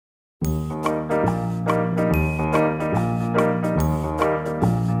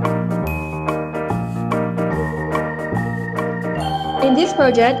this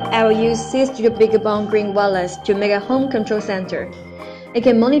project, I will use SeeedStudio BeagleBone Green Wireless to make a home control center. It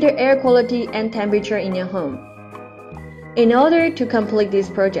can monitor air quality and temperature in your home. In order to complete this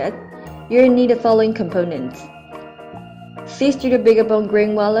project, you will need the following components: SeeedStudio BeagleBone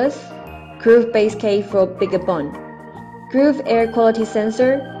Green Wireless, groove base cable for BeagleBone, groove air quality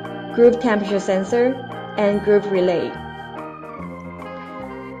sensor, groove temperature sensor, and groove relay.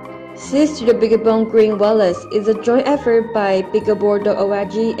 SeeedStudio BeagleBone Green Wireless is a joint effort by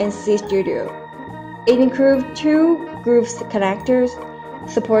BeagleBone.org and SeeedStudio. It includes 2 groove connectors,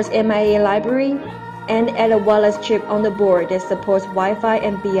 supports MIA library, and add a wireless chip on the board that supports Wi-Fi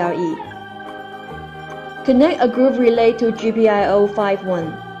and BLE. Connect a groove relay to GPIO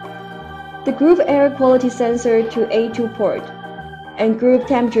 5.1, the groove air quality sensor to A2 port, and groove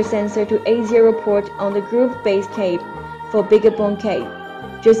temperature sensor to A0 port on the groove base cable for BeagleBone cable,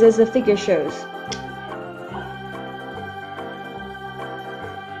 just as the figure shows.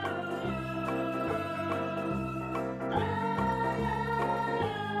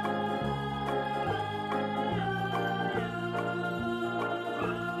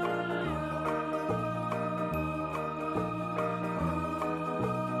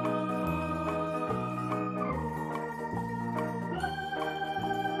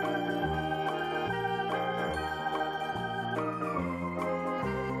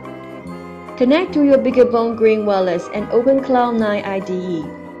 Connect to your BeagleBone Green Wireless and open Cloud9 IDE.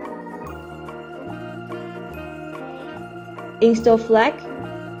 Install Flag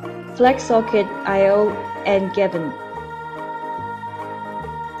Socket I/O, and Gavin.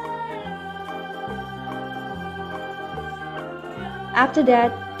 After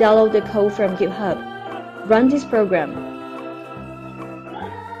that, download the code from GitHub. Run this program.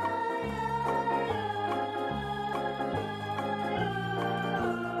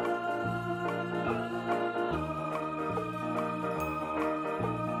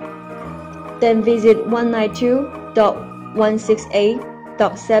 Then visit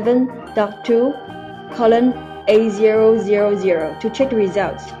 192.168.7.2:A000 to check the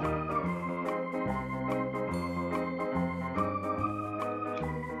results.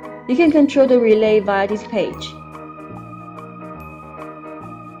 You can control the relay via this page.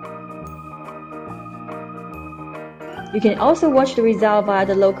 You can also watch the result via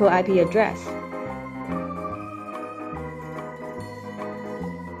the local IP address.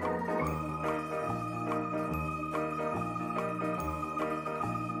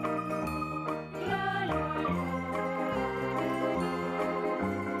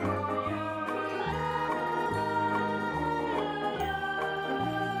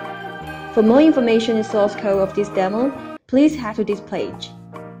 For more information and source code of this demo, please head to this page.